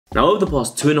Now, over the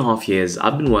past 2.5 years,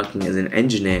 I've been working as an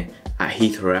engineer at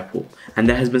Heathrow Airport, and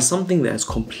there has been something that has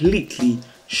completely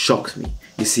shocked me.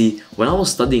 You see, when I was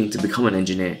studying to become an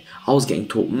engineer, I was getting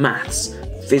taught maths,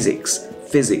 physics,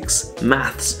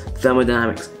 maths,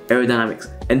 thermodynamics,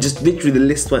 aerodynamics, and just literally the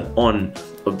list went on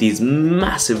of these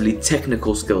massively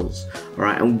technical skills,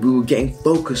 alright, and we were getting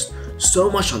focused so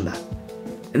much on that.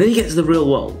 And then you get to the real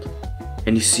world,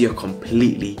 and you see a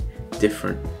completely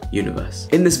different universe.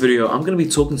 In this video, I'm going to be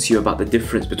talking to you about the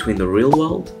difference between the real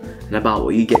world and about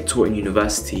what you get taught in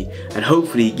university, and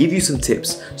hopefully give you some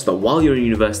tips so that while you're in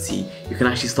university, you can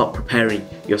actually start preparing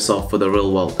yourself for the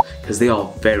real world, because they are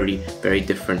very, very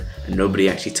different and nobody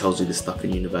actually tells you this stuff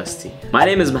in university. My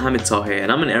name is Mohammad Taher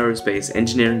and I'm an aerospace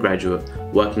engineering graduate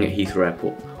working at Heathrow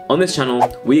Airport. On this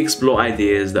channel, we explore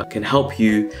ideas that can help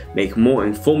you make more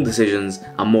informed decisions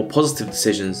and more positive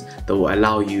decisions that will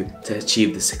allow you to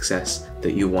achieve the success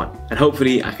that you want. And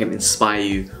hopefully I can inspire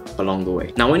you along the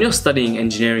way. Now, when you're studying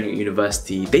engineering at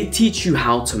university, they teach you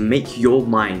how to make your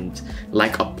mind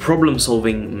like a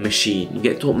problem-solving machine. You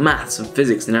get taught maths and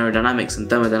physics and aerodynamics and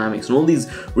thermodynamics and all these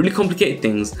really complicated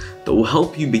things that will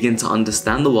help you begin to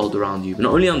understand the world around you. But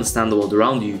not only understand the world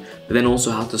around you, but then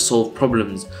also how to solve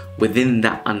problems within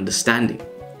that understanding.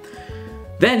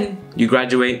 Then you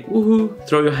graduate, woohoo,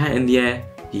 throw your hat in the air,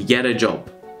 you get a job,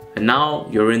 and now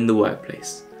you're in the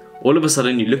workplace. All of a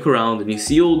sudden you look around and you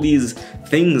see all these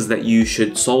things that you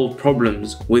should solve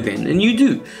problems within, and you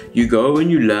do. You go and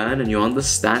you learn and you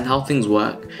understand how things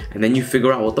work, and then you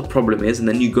figure out what the problem is, and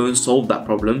then you go and solve that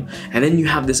problem, and then you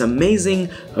have this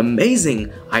amazing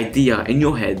idea in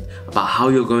your head about how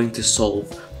you're going to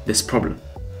solve this problem.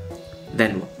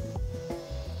 Then what?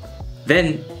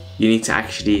 Then you need to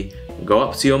actually go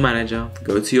up to your manager,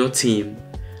 go to your team,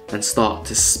 and start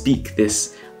to speak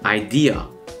this idea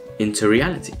into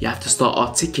reality. You have to start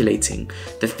articulating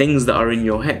the things that are in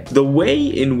your head. The way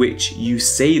in which you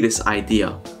say this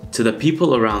idea to the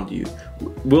people around you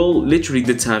will literally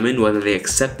determine whether they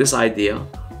accept this idea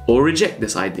or reject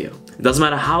this idea. It doesn't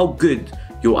matter how good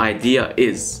your idea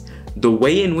is, the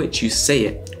way in which you say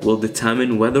it will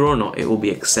determine whether or not it will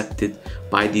be accepted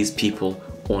by these people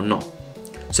or not.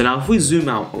 So now if we zoom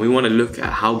out and we want to look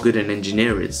at how good an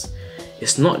engineer is,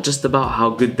 it's not just about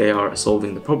how good they are at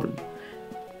solving the problem.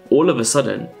 All of a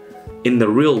sudden, in the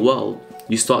real world,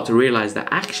 you start to realize that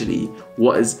actually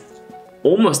what is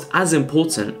almost as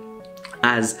important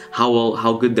as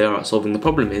how good they are at solving the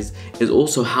problem is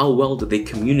also how well do they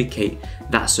communicate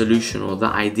that solution or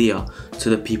that idea to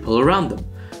the people around them.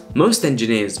 Most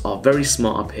engineers are very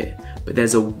smart up here, but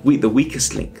there's the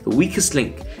weakest link. The weakest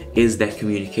link is their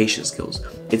communication skills.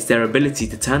 It's their ability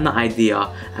to turn that idea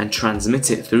and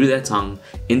transmit it through their tongue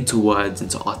into words,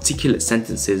 into articulate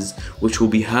sentences, which will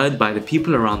be heard by the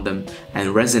people around them and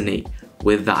resonate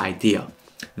with the idea.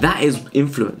 That is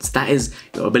influence. That is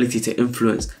your ability to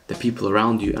influence the people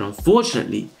around you. And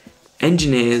unfortunately,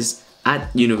 engineers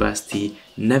at university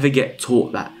never get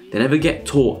taught that. They never get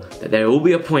taught that there will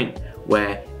be a point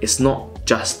where it's not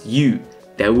just you.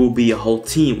 There will be a whole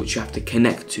team which you have to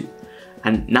connect to.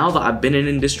 And now that I've been in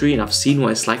industry and I've seen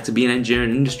what it's like to be an engineer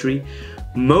in industry,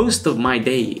 most of my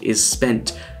day is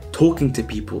spent talking to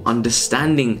people,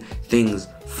 understanding things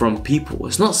from people.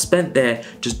 It's not spent there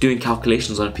just doing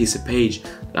calculations on a page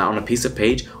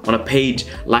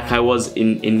like I was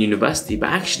in university, but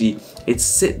actually it's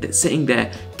sitting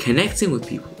there connecting with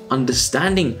people,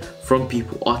 understanding from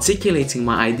people, articulating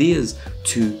my ideas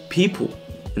to people.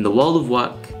 In the world of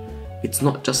work, it's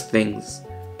not just things.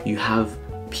 You have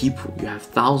people, you have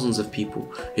thousands of people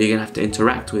who you're gonna have to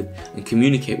interact with and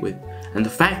communicate with. And the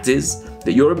fact is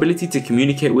that your ability to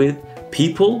communicate with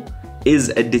people is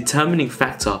a determining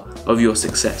factor of your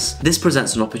success. This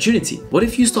presents an opportunity. What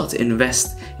if you start to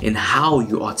invest in how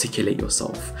you articulate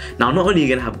yourself? Now, not only are you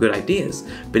gonna have good ideas,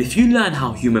 but if you learn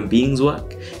how human beings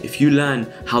work, if you learn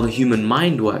how the human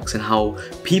mind works and how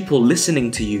people listening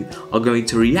to you are going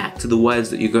to react to the words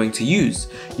that you're going to use,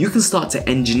 you can start to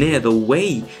engineer the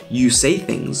way you say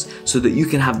things so that you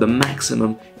can have the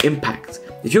maximum impact.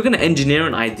 If you're going to engineer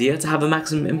an idea to have a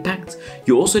maximum impact,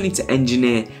 you also need to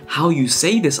engineer how you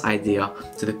say this idea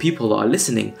to the people that are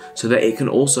listening so that it can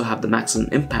also have the maximum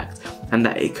impact and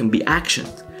that it can be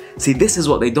actioned. See, this is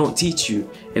what they don't teach you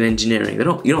in engineering. You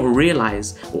don't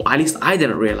realize, or at least I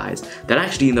didn't realize, that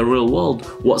actually in the real world,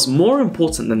 what's more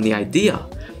important than the idea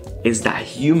is that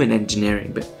human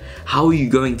engineering bit. How are you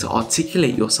going to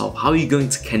articulate yourself? How are you going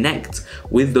to connect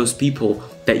with those people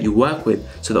that you work with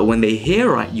so that when they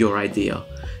hear your idea,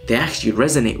 they actually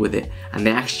resonate with it and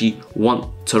they actually want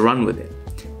to run with it?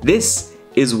 This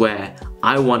is where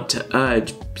I want to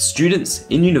urge students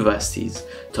in universities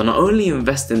to not only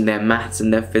invest in their maths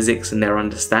and their physics and their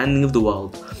understanding of the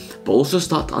world, but also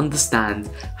start to understand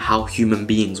how human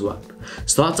beings work.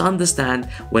 Start to understand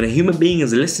when a human being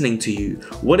is listening to you,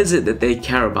 what is it that they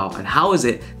care about, and how is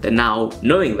it that now,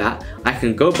 knowing that, I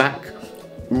can go back,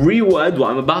 reword what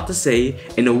I'm about to say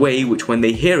in a way which when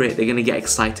they hear it, they're going to get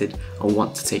excited and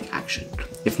want to take action.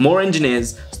 If more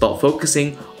engineers start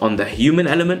focusing on the human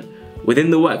element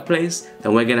within the workplace,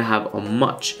 then we're going to have a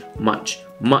much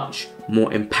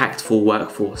more impactful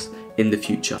workforce in the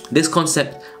future. This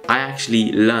concept I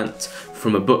actually learnt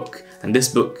from a book, and this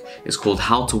book is called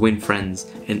How to Win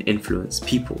Friends and Influence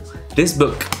People. This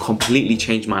book completely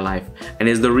changed my life and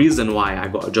is the reason why I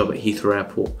got a job at Heathrow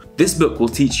Airport. This book will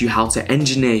teach you how to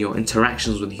engineer your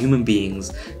interactions with human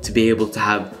beings to be able to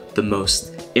have the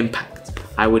most impact.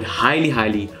 I would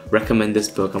highly recommend this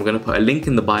book. I'm going to put a link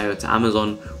in the bio to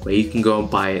Amazon where you can go and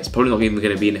buy it. It's probably not even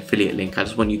going to be an affiliate link. I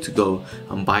just want you to go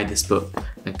and buy this book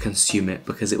and consume it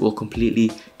because it will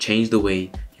completely change the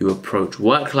way you approach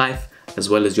work life as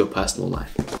well as your personal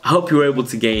life. I hope you were able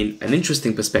to gain an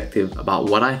interesting perspective about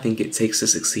what I think it takes to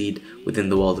succeed within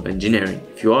the world of engineering.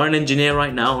 If you are an engineer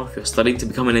right now, or if you're studying to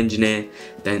become an engineer,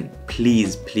 then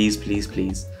please,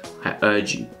 I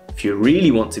urge you, if you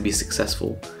really want to be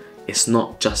successful, it's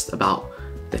not just about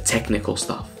the technical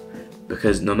stuff,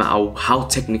 because no matter how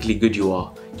technically good you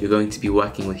are, you're going to be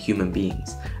working with human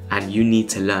beings, and you need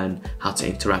to learn how to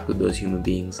interact with those human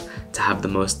beings to have the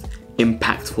most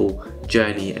impactful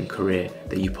journey and career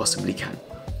that you possibly can.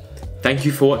 Thank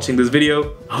you for watching this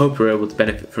video. I hope you're able to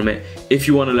benefit from it. If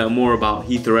you want to learn more about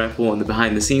Heathrow Airport and the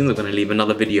behind the scenes, I'm going to leave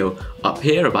another video up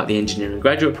here about the engineering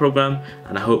graduate program,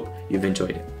 and I hope you've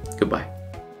enjoyed it. Goodbye.